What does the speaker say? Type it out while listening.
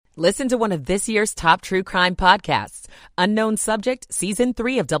Listen to one of this year's top true crime podcasts. Unknown Subject, Season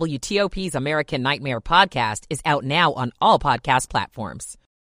 3 of WTOP's American Nightmare podcast is out now on all podcast platforms.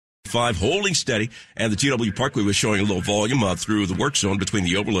 5 holding steady, and the GW Parkway was showing a low volume through the work zone between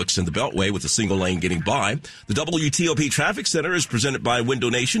the overlooks and the Beltway with a single lane getting by. The WTOP Traffic Center is presented by Window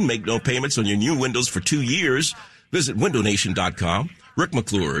Nation. Make no payments on your new windows for 2 years. Visit windownation.com. Rick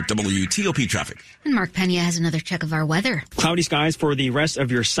McClure, WTOP Traffic. And Mark Pena has another check of our weather. Cloudy skies for the rest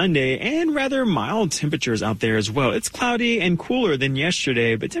of your Sunday and rather mild temperatures out there as well. It's cloudy and cooler than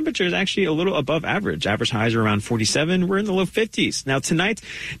yesterday, but temperature is actually a little above average. Average highs are around 47. We're in the low 50s. Now tonight,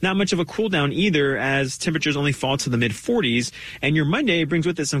 not much of a cool down either as temperatures only fall to the mid 40s. And your Monday brings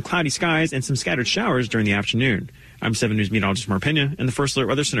with it some cloudy skies and some scattered showers during the afternoon. I'm 7 News meteorologist Mark Pena in the First Alert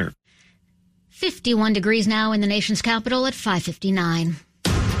Weather Center. 51 degrees now in the nation's capital at 5:59.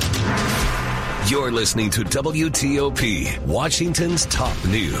 You're listening to WTOP, Washington's top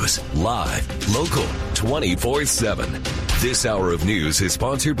news, live, local, 24/7. This hour of news is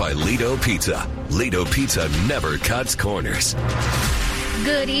sponsored by Lido Pizza. Lido Pizza never cuts corners.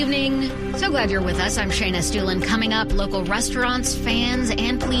 Good evening. So glad you're with us. I'm Shayna Stulin. Coming up, local restaurants, fans,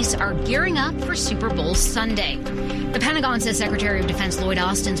 and police are gearing up for Super Bowl Sunday. The Pentagon says Secretary of Defense Lloyd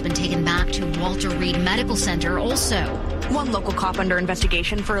Austin's been taken back to Walter Reed Medical Center also. One local cop under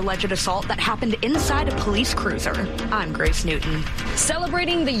investigation for alleged assault that happened inside a police cruiser. I'm Grace Newton.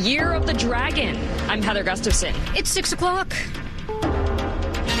 Celebrating the Year of the Dragon. I'm Heather Gustafson. It's 6 o'clock.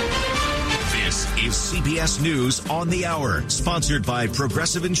 This is CBS News on the Hour, sponsored by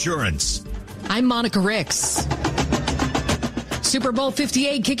Progressive Insurance. I'm Monica Ricks. Super Bowl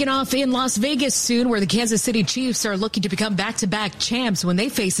 58 kicking off in Las Vegas soon, where the Kansas City Chiefs are looking to become back-to-back champs when they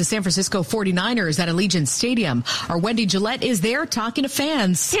face the San Francisco 49ers at Allegiant Stadium. Our Wendy Gillette is there talking to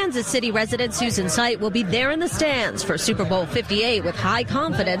fans. Kansas City resident Susan Sight will be there in the stands for Super Bowl 58 with high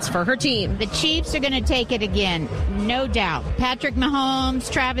confidence for her team. The Chiefs are going to take it again, no doubt. Patrick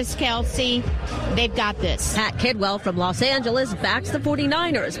Mahomes, Travis Kelce, they've got this. Pat Kidwell from Los Angeles backs the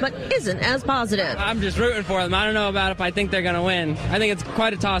 49ers, but isn't as positive. I'm just rooting for them. I don't know about if I think they're going to win. I think it's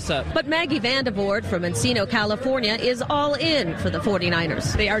quite a toss-up. But Maggie Vandervoort from Encino, California is all in for the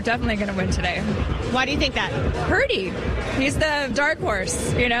 49ers. They are definitely going to win today. Why do you think that? Purdy. He's the dark horse,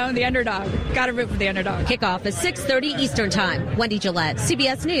 the underdog. Got to root for the underdog. Kickoff is 6:30 Eastern Time. Wendy Gillette,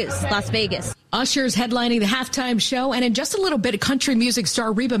 CBS News, Las Vegas. Usher's headlining the halftime show, and in just a little bit, country music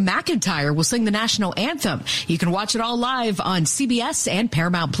star Reba McEntire will sing the national anthem. You can watch it all live on CBS and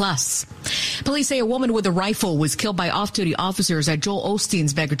Paramount+. Police say a woman with a rifle was killed by off-duty officers at Joel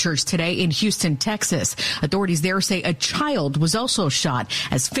Osteen's megachurch today in Houston, Texas. Authorities there say a child was also shot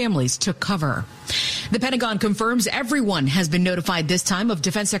as families took cover. The Pentagon confirms everyone has been notified this time of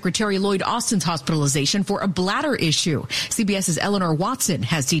Defense Secretary Lloyd Austin's hospitalization for a bladder issue. CBS's Eleanor Watson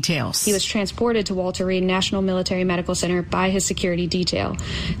has details. He was transported to Walter Reed National Military Medical Center by his security detail.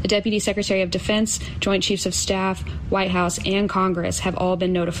 The Deputy Secretary of Defense, Joint Chiefs of Staff, White House, and Congress have all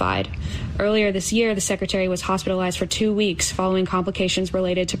been notified. Earlier this year, the Secretary was hospitalized for 2 weeks following complications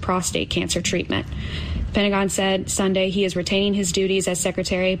related to prostate cancer treatment. The Pentagon said Sunday he is retaining his duties as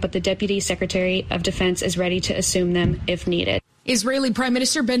Secretary, but the Deputy Secretary of Defense is ready to assume them if needed. Israeli Prime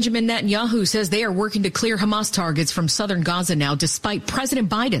Minister Benjamin Netanyahu says they are working to clear Hamas targets from southern Gaza now, despite President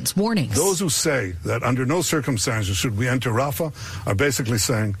Biden's warnings. Those who say that under no circumstances should we enter Rafah are basically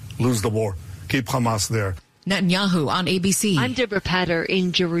saying, lose the war, keep Hamas there. Netanyahu on ABC. I'm Deborah Patter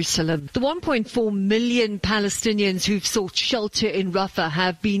in Jerusalem. The 1.4 million Palestinians who've sought shelter in Rafah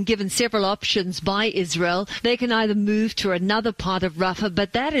have been given several options by Israel. They can either move to another part of Rafah,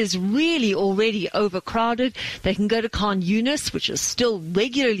 but that is really already overcrowded. They can go to Khan Yunis, which is still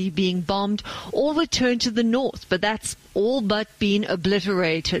regularly being bombed, or return to the north, but that's all but been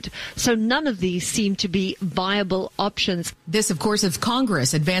obliterated. So none of these seem to be viable options. This, of course, as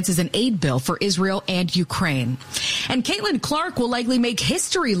Congress advances an aid bill for Israel and Ukraine. And Caitlin Clark will likely make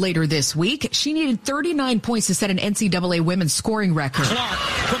history later this week. She needed 39 points to set an NCAA women's scoring record. Clark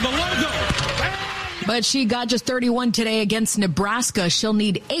from the logo. But she got just 31 today against Nebraska. She'll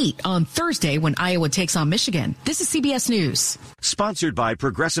need 8 on Thursday when Iowa takes on Michigan. This is CBS News. Sponsored by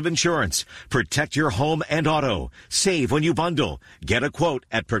Progressive Insurance. Protect your home and auto. Save when you bundle. Get a quote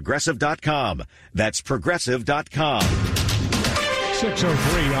at Progressive.com. That's Progressive.com.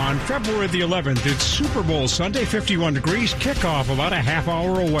 6:03 on February the 11th. It's Super Bowl Sunday, 51 degrees, kickoff about a half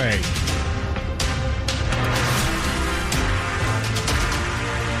hour away.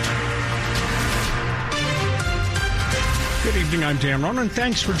 Good evening, I'm Dan Ronan.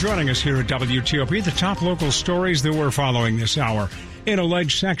 Thanks for joining us here at WTOP. The top local stories that we're following this hour. An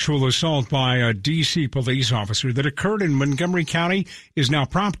alleged sexual assault by a D.C. police officer that occurred in Montgomery County is now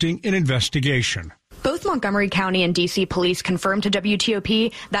prompting an investigation. Both Montgomery County and D.C. police confirmed to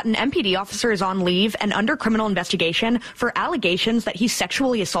WTOP that an MPD officer is on leave and under criminal investigation for allegations that he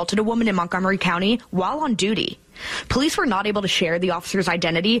sexually assaulted a woman in Montgomery County while on duty. Police were not able to share the officer's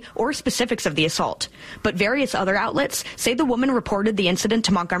identity or specifics of the assault, but various other outlets say the woman reported the incident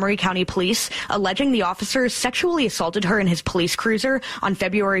to Montgomery County Police, alleging the officer sexually assaulted her in his police cruiser on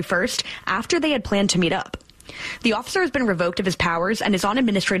February 1st after they had planned to meet up. The officer has been revoked of his powers and is on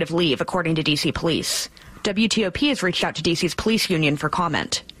administrative leave, according to D.C. Police. WTOP has reached out to D.C.'s police union for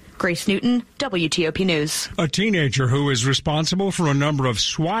comment. Grace Newton, WTOP News. A teenager who is responsible for a number of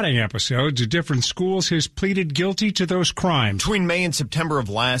swatting episodes at different schools has pleaded guilty to those crimes. Between May and September of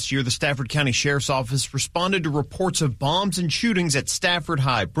last year, the Stafford County Sheriff's Office responded to reports of bombs and shootings at Stafford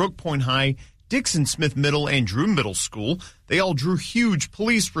High, Brook Point High, Dixon Smith Middle, and Drew Middle School. They all drew huge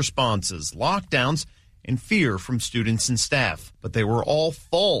police responses, lockdowns, and fear from students and staff. But they were all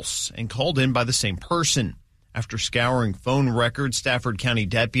false and called in by the same person. After scouring phone records, Stafford County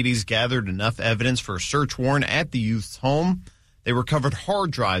deputies gathered enough evidence for a search warrant at the youth's home. They recovered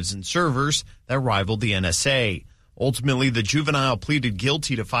hard drives and servers that rivaled the NSA. Ultimately, the juvenile pleaded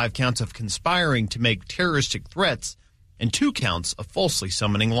guilty to 5 counts of conspiring to make terroristic threats and 2 counts of falsely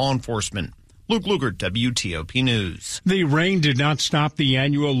summoning law enforcement. Luke Luger, WTOP News. The rain did not stop the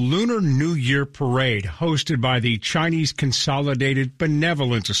annual Lunar New Year Parade hosted by the Chinese Consolidated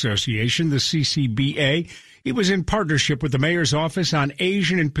Benevolence Association, the CCBA. It was in partnership with the Mayor's Office on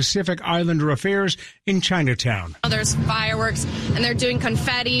Asian and Pacific Islander Affairs in Chinatown. There's fireworks, and they're doing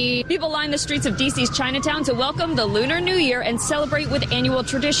confetti. People line the streets of D.C.'s Chinatown to welcome the Lunar New Year and celebrate with annual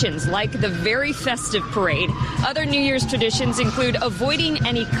traditions like the very festive parade. Other New Year's traditions include avoiding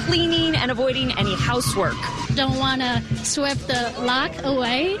any cleaning and avoiding any housework. Don't want to sweep the luck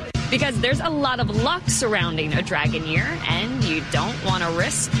away. Because there's a lot of luck surrounding a dragon year, and you don't want to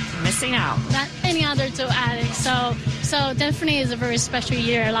risk missing out. Not any other to add it. So definitely is a very special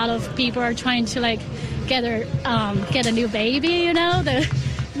year. A lot of people are trying to get a new baby, you know,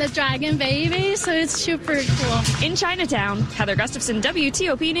 the dragon baby. So it's super cool. In Chinatown, Heather Gustafson,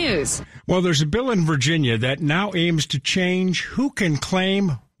 WTOP News. Well, there's a bill in Virginia that now aims to change who can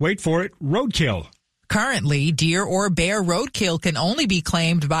claim, wait for it, roadkill. Currently, deer or bear roadkill can only be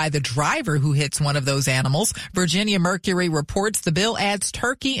claimed by the driver who hits one of those animals. Virginia Mercury reports the bill adds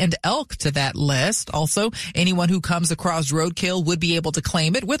turkey and elk to that list. Also, anyone who comes across roadkill would be able to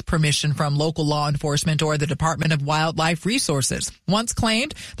claim it with permission from local law enforcement or the Department of Wildlife Resources. Once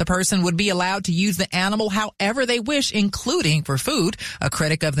claimed, the person would be allowed to use the animal however they wish, including for food. A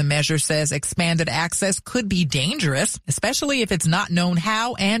critic of the measure says expanded access could be dangerous, especially if it's not known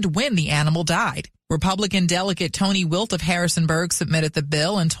how and when the animal died. Republican delegate Tony Wilt of Harrisonburg submitted the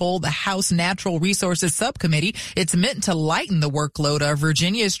bill and told the House Natural Resources Subcommittee it's meant to lighten the workload of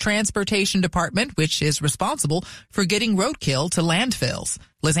Virginia's Transportation Department, which is responsible for getting roadkill to landfills.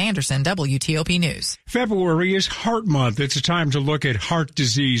 Liz Anderson, WTOP News. February is Heart Month. It's a time to look at heart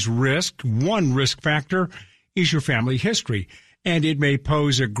disease risk. One risk factor is your family history, and it may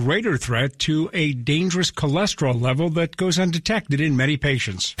pose a greater threat to a dangerous cholesterol level that goes undetected in many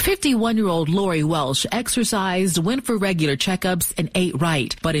patients. 51-year-old Lori Welsh exercised, went for regular checkups, and ate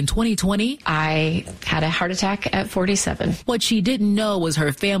right. But in 2020, I had a heart attack at 47. What she didn't know was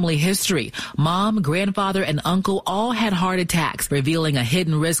her family history. Mom, grandfather, and uncle all had heart attacks, revealing a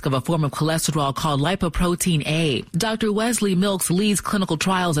hidden risk of a form of cholesterol called lipoprotein A. Dr. Wesley Milks leads clinical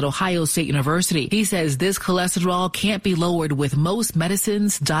trials at Ohio State University. He says this cholesterol can't be lowered with most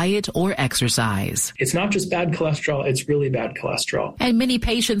medicines, diet, or exercise. It's not just bad cholesterol, it's really bad cholesterol. And many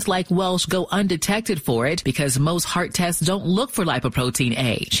patients like Welsh go undetected for it because most heart tests don't look for lipoprotein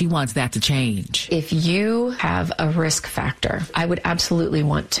A. She wants that to change. If you have a risk factor, I would absolutely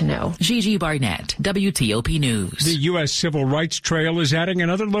want to know. Gigi Barnett, WTOP News. The U.S. Civil Rights Trail is adding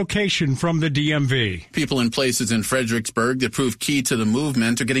another location from the DMV. People in places in Fredericksburg that proved key to the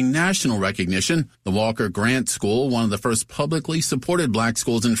movement are getting national recognition. The Walker Grant School, one of the first publicly supported black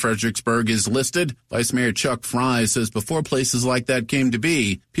schools in Fredericksburg, is listed. Vice Mayor Chuck Fry says before places like that came to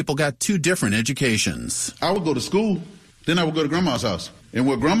be, people got 2 different educations. I would go to school, then I would go to Grandma's house. And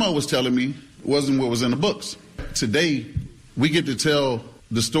what Grandma was telling me wasn't what was in the books. Today, we get to tell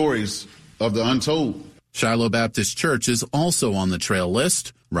the stories of the untold. Shiloh Baptist Church is also on the trail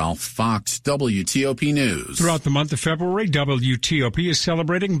list. Ralph Fox, WTOP News. Throughout the month of February, WTOP is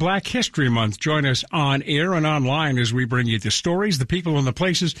celebrating Black History Month. Join us on air and online as we bring you the stories, the people, and the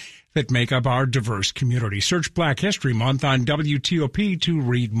places that make up our diverse community. Search Black History Month on WTOP to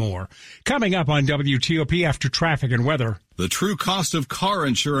read more. Coming up on WTOP after traffic and weather. The true cost of car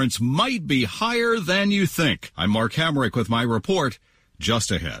insurance might be higher than you think. I'm Mark Hamrick with my report.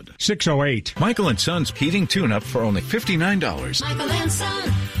 Just ahead. 6:08. Michael & Son's heating tune-up for only $59. Michael &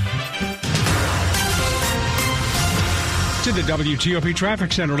 Son. To the WTOP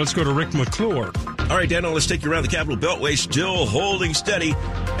Traffic Center, let's go to Rick McClure. All right, Daniel, let's take you around the Capital Beltway, still holding steady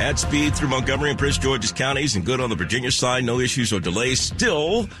at speed through Montgomery and Prince George's counties, and good on the Virginia side. No issues or delays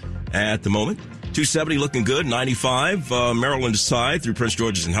still at the moment. 270 looking good. 95 Maryland side through Prince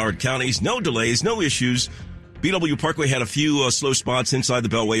George's and Howard counties. No delays, no issues. BW Parkway had a few slow spots inside the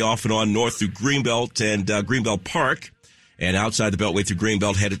Beltway, off and on north through Greenbelt and Greenbelt Park, and outside the Beltway through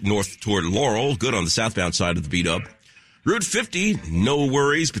Greenbelt headed north toward Laurel. Good on the southbound side of the B-Dub. Route 50, no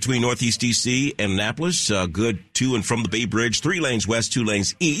worries between Northeast D.C. and Annapolis. Good to and from the Bay Bridge. 3 lanes west, 2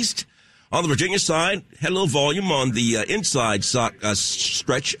 lanes east. On the Virginia side, had a little volume on the inside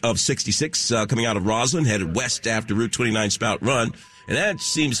stretch of 66 coming out of Roslyn, headed west after Route 29 Spout Run. And that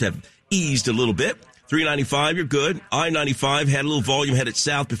seems to have eased a little bit. 395, you're good. I-95 had a little volume headed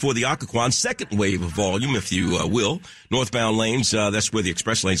south before the Occoquan. Second wave of volume, if you will. Northbound lanes, that's where the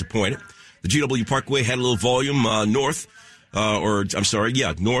express lanes are pointed. The GW Parkway had a little volume north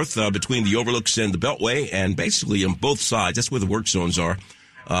between the overlooks and the Beltway, and basically on both sides. That's where the work zones are,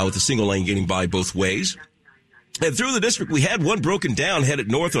 with the single lane getting by both ways. And through the district, we had one broken down headed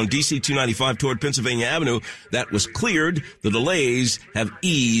north on DC 295 toward Pennsylvania Avenue. That was cleared. The delays have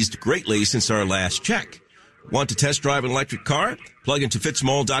eased greatly since our last check. Want to test drive an electric car? Plug into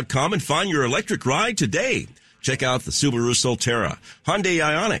fitzmall.com and find your electric ride today. Check out the Subaru Solterra, Hyundai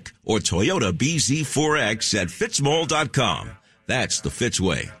Ioniq, or Toyota BZ4X at fitzmall.com. That's the Fitz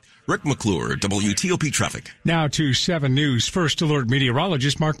way. Rick McClure, WTOP Traffic. Now to 7 News First Alert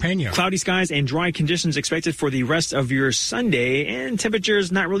meteorologist Mark Pena. Cloudy skies and dry conditions expected for the rest of your Sunday, and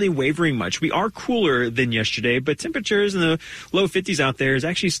temperatures not really wavering much. We are cooler than yesterday, but temperatures in the low 50s out there is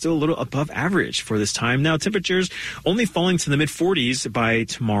actually still a little above average for this time. Now, temperatures only falling to the mid-40s by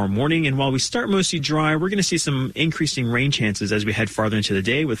tomorrow morning, and while we start mostly dry, we're going to see some increasing rain chances as we head farther into the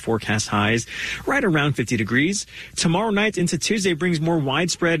day with forecast highs right around 50 degrees. Tomorrow night into Tuesday brings more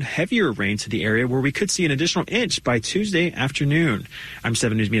widespread heavier rain to the area where we could see an additional inch by Tuesday afternoon. I'm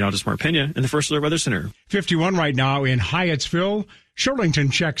 7 News meteorologist Mark Pena in the First Alert Weather Center. 51 right now in Hyattsville.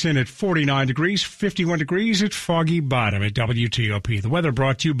 Shirlington checks in at 49 degrees, 51 degrees at Foggy Bottom at WTOP. The weather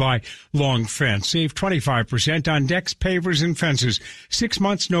brought to you by Long Fence. Save 25% on decks, pavers, and fences. 6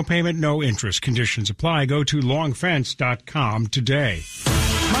 months, no payment, no interest. Conditions apply. Go to longfence.com today.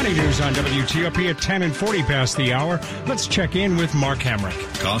 Money news on WTOP at 10 and 40 past the hour. Let's check in with Mark Hamrick.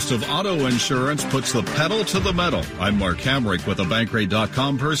 Cost of auto insurance puts the pedal to the metal. I'm Mark Hamrick with the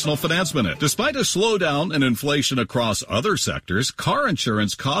Bankrate.com Personal Finance Minute. Despite a slowdown in inflation across other sectors, car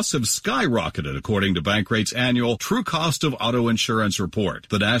insurance costs have skyrocketed, according to Bankrate's annual True Cost of Auto Insurance report.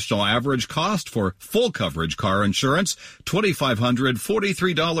 The national average cost for full coverage car insurance,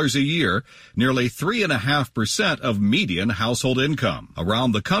 $2,543 a year, nearly 3.5% of median household income.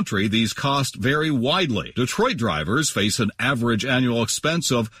 Around the country, these costs vary widely. Detroit drivers face an average annual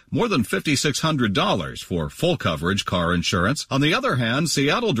expense of more than $5,600 for full coverage car insurance. On the other hand,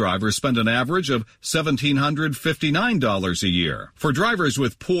 Seattle drivers spend an average of $1,759 a year. For drivers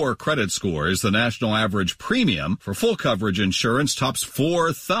with poor credit scores, the national average premium for full coverage insurance tops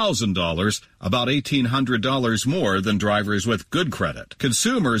 $4,000, about $1,800 more than drivers with good credit.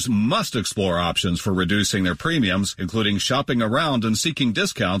 Consumers must explore options for reducing their premiums, including shopping around and seeking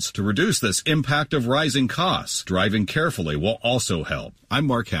discounts to reduce this impact of rising costs. Driving carefully will also help. I'm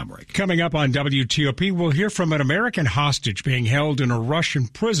Mark Hamrick. Coming up on WTOP, we'll hear from an American hostage being held in a Russian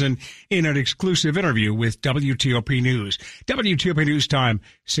prison in an exclusive interview with WTOP News. WTOP News Time,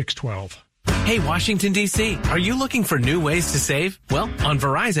 6:12. Hey, Washington, D.C., are you looking for new ways to save? Well, on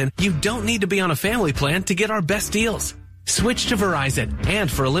Verizon, you don't need to be on a family plan to get our best deals. Switch to Verizon, and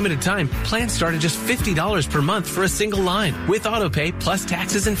for a limited time, plans start at just $50 per month for a single line with autopay plus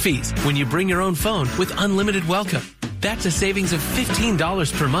taxes and fees when you bring your own phone with unlimited welcome. That's a savings of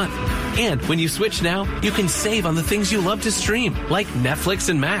 $15 per month. And when you switch now, you can save on the things you love to stream, like Netflix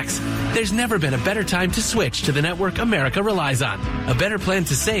and Max. There's never been a better time to switch to the network America relies on. A better plan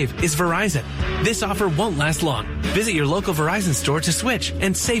to save is Verizon. This offer won't last long. Visit your local Verizon store to switch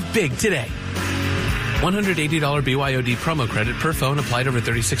and save big today. $180 BYOD promo credit per phone applied over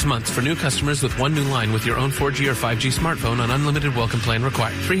 36 months for new customers with one new line with your own 4G or 5G smartphone on unlimited welcome plan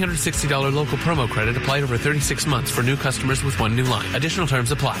required. $360 local promo credit applied over 36 months for new customers with one new line. Additional terms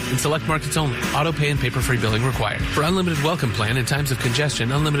apply. In select markets only. Auto pay and paper-free billing required. For unlimited welcome plan in times of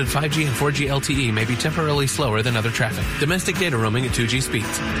congestion, unlimited 5G and 4G LTE may be temporarily slower than other traffic. Domestic data roaming at 2G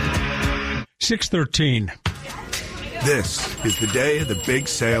speeds. 6:13. This is the day of the big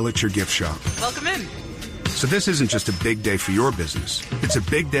sale at your gift shop. Welcome in. So this isn't just a big day for your business. It's a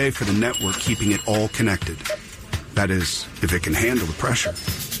big day for the network keeping it all connected. That is, if it can handle the pressure.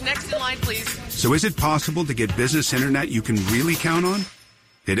 Next in line, please. So is it possible to get business internet you can really count on?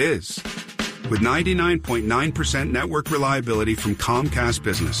 It is. With 99.9% network reliability from Comcast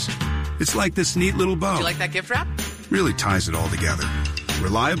Business. It's like this neat little bow. Do you like that gift wrap? Really ties it all together.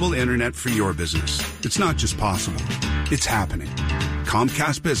 Reliable internet for your business. It's not just possible. It's happening.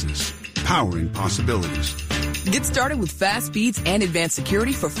 Comcast Business. Powering possibilities. Get started with fast speeds and advanced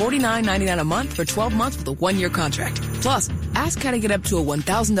security for $49.99 a month for 12 months with a 1-year contract. Plus, ask how to get up to a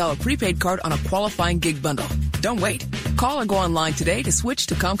 $1,000 prepaid card on a qualifying gig bundle. Don't wait. Call or go online today to switch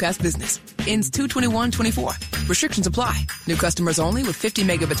to Comcast Business. Ends 2/21/24. Restrictions apply. New customers only with 50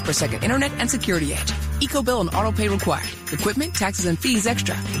 megabits per second internet and security edge. Eco bill and auto pay required. Equipment, taxes, and fees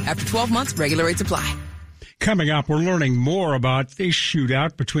extra. After 12 months, regular rates apply. Coming up, we're learning more about this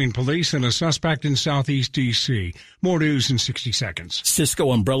shootout between police and a suspect in Southeast D.C. More news in 60 seconds.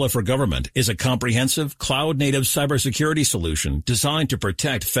 Cisco Umbrella for Government is a comprehensive, cloud-native cybersecurity solution designed to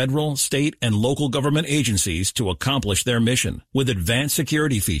protect federal, state, and local government agencies to accomplish their mission. With advanced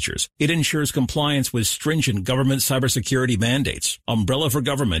security features, it ensures compliance with stringent government cybersecurity mandates. Umbrella for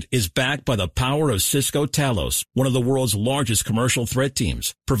Government is backed by the power of Cisco Talos, one of the world's largest commercial threat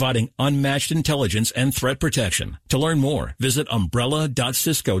teams, providing unmatched intelligence and threat protection. To learn more, visit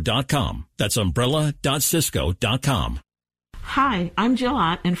umbrella.cisco.com. That's umbrella.cisco.com. Hi, I'm Jill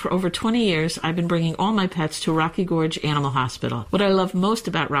Ott, and for over 20 years, I've been bringing all my pets to Rocky Gorge Animal Hospital. What I love most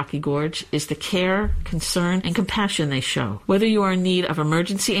about Rocky Gorge is the care, concern, and compassion they show. Whether you are in need of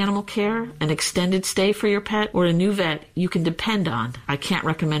emergency animal care, an extended stay for your pet, or a new vet you can depend on, I can't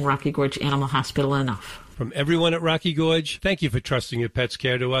recommend Rocky Gorge Animal Hospital enough. From everyone at Rocky Gorge, thank you for trusting your pet's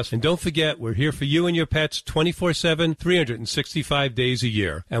care to us. And don't forget, we're here for you and your pets 24/7, 365 days a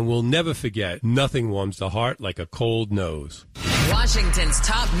year. And we'll never forget, nothing warms the heart like a cold nose. Washington's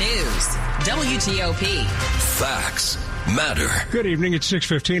top news, WTOP. Facts matter. Good evening. It's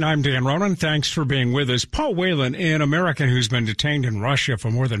 6:15. I'm Dan Ronan. Thanks for being with us. Paul Whelan, an American who's been detained in Russia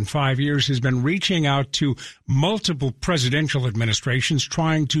for more than 5 years, has been reaching out to multiple presidential administrations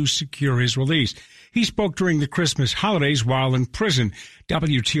trying to secure his release. He spoke during the Christmas holidays while in prison.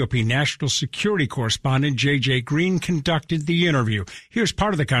 WTOP national security correspondent J.J. Green conducted the interview. Here's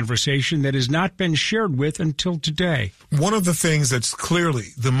part of the conversation that has not been shared with until today. One of the things that's clearly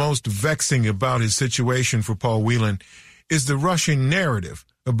the most vexing about his situation for Paul Whelan is the Russian narrative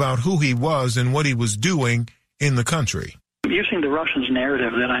about who he was and what he was doing in the country. Using the Russians'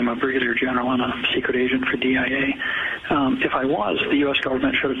 narrative that I'm a brigadier general and a secret agent for DIA, if I was, the U.S.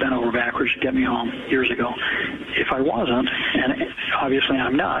 government should have bent over backwards to get me home years ago. If I wasn't, and obviously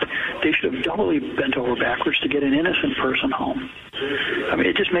I'm not, they should have doubly bent over backwards to get an innocent person home. I mean,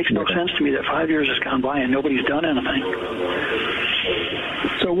 it just makes no sense to me that 5 years has gone by and nobody's done anything.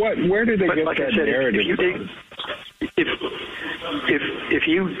 So where did they get like that I said, narrative? If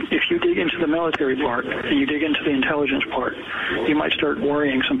you dig into the military part and you dig into the intelligence part, you might start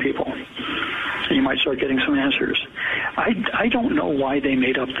worrying some people. And you might start getting some answers. I don't know why they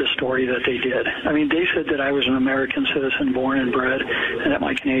made up the story that they did. I mean, they said that I was an American citizen, born and bred, and that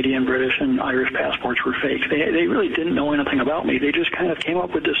my Canadian, British, and Irish passports were fake. They really didn't know anything about me. They just kind of came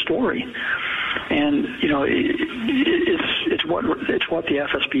up with this story. And, you know, it's what the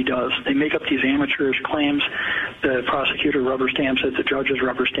FSB does. They make up these amateurish claims. The prosecutor rubber stamps it, the judges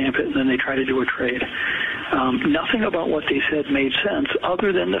rubber stamp it, and then they try to do a trade. Nothing about what they said made sense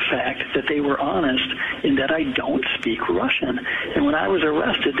other than the fact that they were honest in that I don't speak Russian. And when I was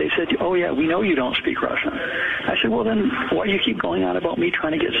arrested, they said, oh, yeah, we know you don't speak Russian. I said, well, then why do you keep going on about me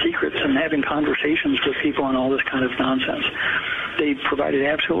trying to get secrets and having conversations with people and all this kind of nonsense? They provided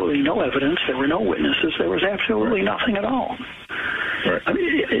absolutely no evidence. There were no witnesses. There was absolutely nothing at all. Right. I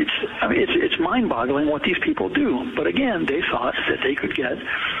mean, it's mind-boggling what these people do. But again, they thought that they could get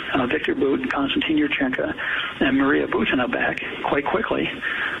Viktor Bout, Konstantin Yurchenko, and Maria Butina back quite quickly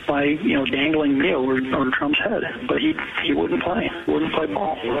by dangling me over Trump's head. But he wouldn't play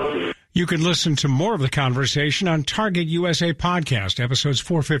ball. You can listen to more of the conversation on Target USA podcast, episodes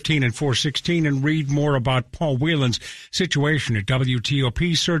 415 and 416, and read more about Paul Whelan's situation at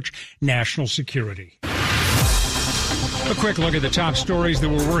WTOP. Search National Security. A quick look at the top stories that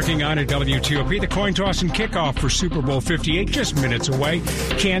we're working on at WTOP. The coin toss and kickoff for Super Bowl 58 just minutes away.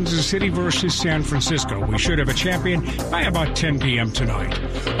 Kansas City versus San Francisco. We should have a champion by about 10 p.m. tonight.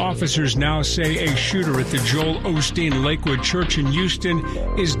 Officers now say a shooter at the Joel Osteen Lakewood Church in Houston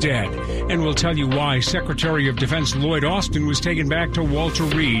is dead. And we'll tell you why Secretary of Defense Lloyd Austin was taken back to Walter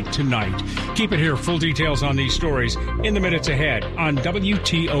Reed tonight. Keep it here. Full details on these stories in the minutes ahead on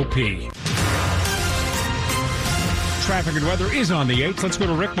WTOP. Traffic and weather is on the 8th. Let's go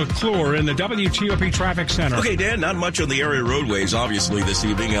to Rick McClure in the WTOP Traffic Center. Okay, Dan, not much on the area roadways, obviously, this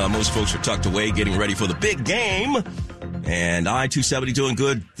evening. Most folks are tucked away, getting ready for the big game. And I-270 doing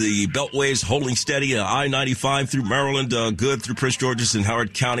good. The Beltway's holding steady. I-95 through Maryland, good through Prince George's and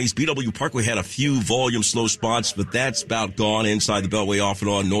Howard counties. BW Parkway had a few volume slow spots, but that's about gone. Inside the Beltway, off and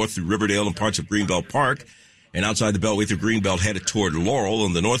on, north through Riverdale and parts of Greenbelt Park. And outside the Beltway through Greenbelt, headed toward Laurel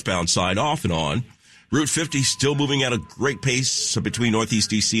on the northbound side, off and on. Route 50 still moving at a great pace between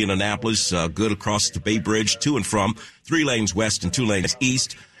Northeast DC and Annapolis. Good across the Bay Bridge, to and from. 3 lanes west and 2 lanes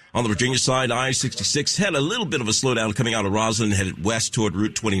east. On the Virginia side, I-66 had a little bit of a slowdown coming out of Roslyn, headed west toward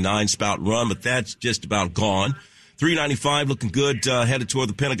Route 29, Spout Run, but that's just about gone. 395 looking good, headed toward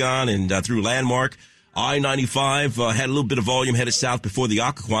the Pentagon and through Landmark. I-95 had a little bit of volume headed south before the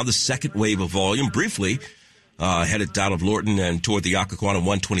Occoquan, the second wave of volume, briefly. Headed out of Lorton and toward the Occoquan on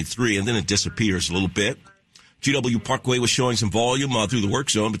 123, and then it disappears a little bit. GW Parkway was showing some volume through the work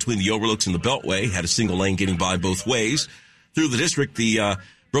zone between the overlooks and the Beltway. Had a single lane getting by both ways. Through the district, the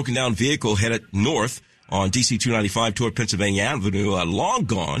broken down vehicle headed north on DC 295 toward Pennsylvania Avenue, long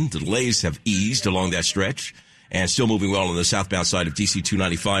gone. The delays have eased along that stretch and still moving well on the southbound side of DC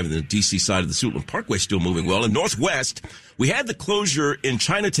 295, and the DC side of the Suitland Parkway still moving well. In Northwest, we had the closure in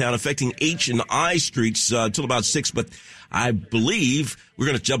Chinatown affecting H and I streets till about 6, but I believe we're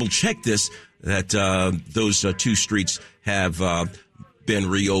going to double check this, that those 2 streets have been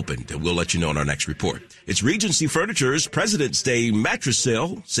reopened. And we'll let you know in our next report. It's Regency Furniture's President's Day mattress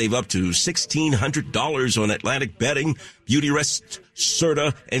sale. Save up to $1,600 on Atlantic bedding, Beauty Rest,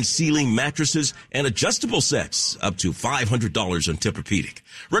 Serta, and ceiling mattresses, and adjustable sets. Up to $500 on Tempur-Pedic.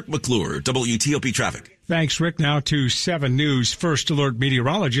 Rick McClure, WTOP Traffic. Thanks, Rick. Now to 7 News First Alert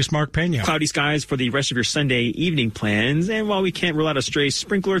meteorologist Mark Pena. Cloudy skies for the rest of your Sunday evening plans. And while we can't rule out a stray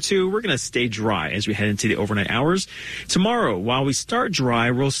sprinkler or two, we're going to stay dry as we head into the overnight hours. Tomorrow, while we start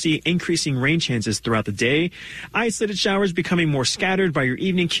dry, we'll see increasing rain chances throughout the day. Isolated showers becoming more scattered by your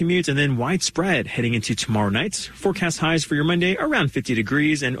evening commute, and then widespread heading into tomorrow night. Forecast highs for your Monday around 50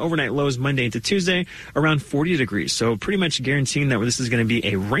 degrees, and overnight lows Monday into Tuesday around 40 degrees. So pretty much guaranteeing that this is going to be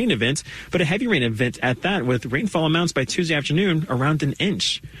a rain event, but a heavy rain event at that, with rainfall amounts by Tuesday afternoon around an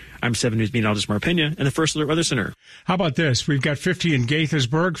inch. I'm 7 News meteorologist Mark Pena in the First Alert Weather Center. How about this? We've got 50 in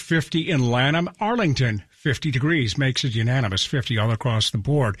Gaithersburg, 50 in Lanham, Arlington. 50 degrees makes it unanimous, 50 all across the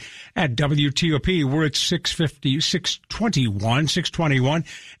board. At WTOP, we're at 621,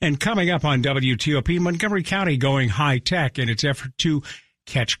 and coming up on WTOP, Montgomery County going high-tech in its effort to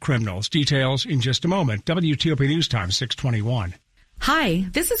catch criminals. Details in just a moment. WTOP News Time, 621. Hi,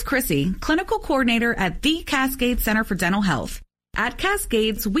 this is Chrissy, Clinical Coordinator at the Cascade Center for Dental Health. At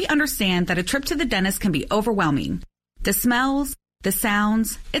Cascades, we understand that a trip to the dentist can be overwhelming. The smells, the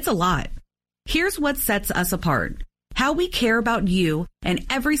sounds, it's a lot. Here's what sets us apart: how we care about you and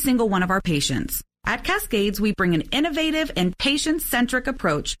every single one of our patients. At Cascades, we bring an innovative and patient-centric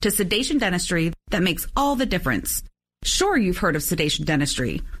approach to sedation dentistry that makes all the difference. Sure, you've heard of sedation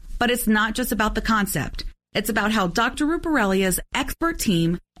dentistry, but it's not just about the concept. It's about how Dr. Ruparelia's expert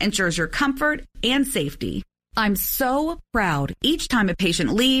team ensures your comfort and safety. I'm so proud each time a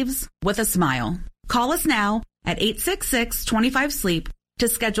patient leaves with a smile. Call us now at 866-25-SLEEP to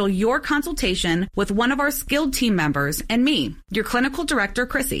schedule your consultation with one of our skilled team members and me, your clinical director,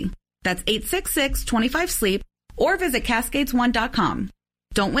 Chrissy. That's 866-25-SLEEP, or visit Cascades1.com.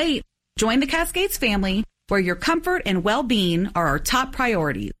 Don't wait. Join the Cascades family, where your comfort and well-being are our top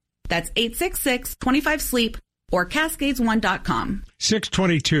priorities. That's 866-25-SLEEP or Cascades1.com.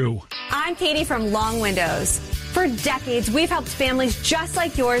 622. I'm Katie from Long Windows. For decades, we've helped families just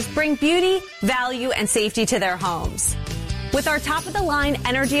like yours bring beauty, value, and safety to their homes. With our top-of-the-line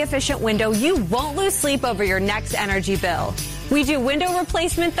energy-efficient window, you won't lose sleep over your next energy bill. We do window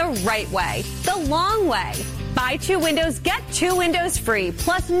replacement the right way, the long way. Buy 2 windows, get 2 windows free,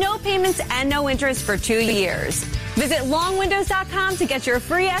 plus no payments and no interest for 2 years. Visit longwindows.com to get your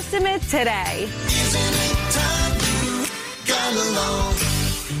free estimate today.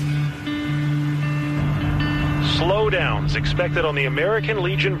 Slowdowns expected on the American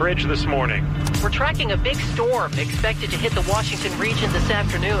Legion Bridge this morning. We're tracking a big storm expected to hit the Washington region this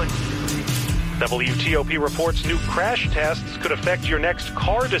afternoon. WTOP reports new crash tests could affect your next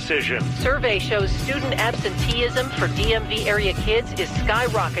car decision. Survey shows student absenteeism for DMV area kids is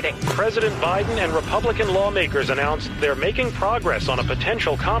skyrocketing. President Biden and Republican lawmakers announced they're making progress on a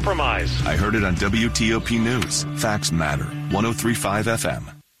potential compromise. I heard it on WTOP News. Facts matter. 103.5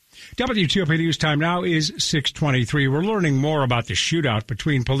 FM. WTOP News time now is 6:23. We're learning more about the shootout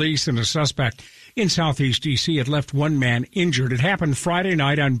between police and a suspect in Southeast D.C. It left one man injured. It happened Friday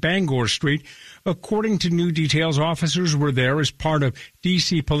night on Bangor Street. According to new details, officers were there as part of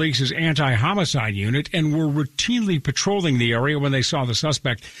D.C. Police's anti-homicide unit and were routinely patrolling the area when they saw the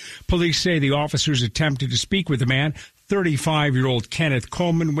suspect. Police say the officers attempted to speak with the man, 35-year-old Kenneth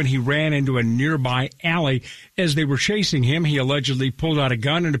Coleman, when he ran into a nearby alley. As they were chasing him, he allegedly pulled out a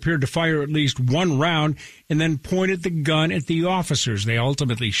gun and appeared to fire at least one round and then pointed the gun at the officers. They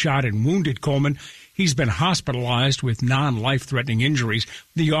ultimately shot and wounded Coleman. He's been hospitalized with non-life-threatening injuries.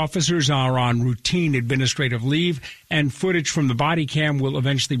 The officers are on routine administrative leave, and footage from the body cam will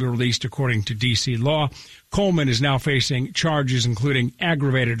eventually be released according to D.C. law. Coleman is now facing charges including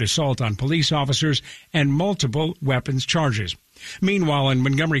aggravated assault on police officers and multiple weapons charges. Meanwhile, in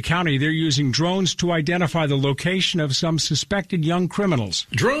Montgomery County, they're using drones to identify the location of some suspected young criminals.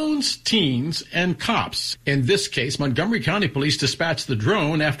 Drones, teens, and cops. In this case, Montgomery County Police dispatched the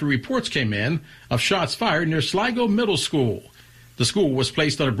drone after reports came in of shots fired near Sligo Middle School. The school was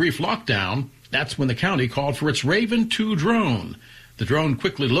placed on a brief lockdown. That's when the county called for its Raven 2 drone. The drone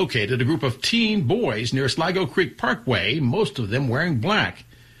quickly located a group of teen boys near Sligo Creek Parkway, most of them wearing black.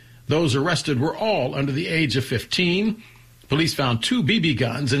 Those arrested were all under the age of 15. Police found 2 BB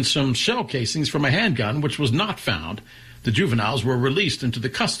guns and some shell casings from a handgun, which was not found. The juveniles were released into the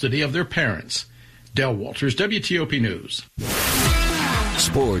custody of their parents. Del Walters, WTOP News.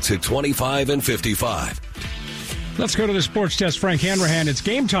 Sports at 25 and 55. Let's go to the sports desk. Frank Hanrahan, it's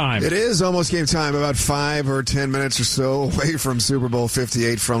game time. It is almost game time. About 5 or 10 minutes or so away from Super Bowl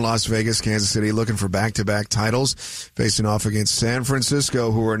 58 from Las Vegas. Kansas City looking for back-to-back titles, facing off against San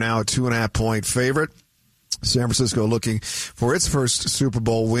Francisco, who are now a 2.5-point favorite. San Francisco looking for its first Super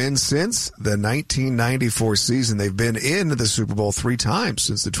Bowl win since the 1994 season. They've been in the Super Bowl 3 times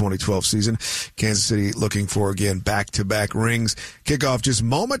since the 2012 season. Kansas City looking for, again, back-to-back rings. Kickoff just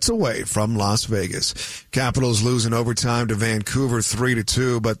moments away from Las Vegas. Capitals losing overtime to Vancouver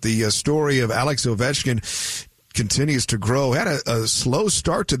 3-2, but the story of Alex Ovechkin continues to grow. Had a slow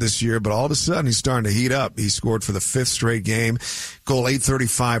start to this year, but all of a sudden he's starting to heat up. He scored for the 5th straight game. Goal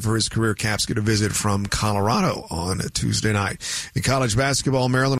 835 for his career. Caps get a visit from Colorado on a Tuesday night. In college basketball, Maryland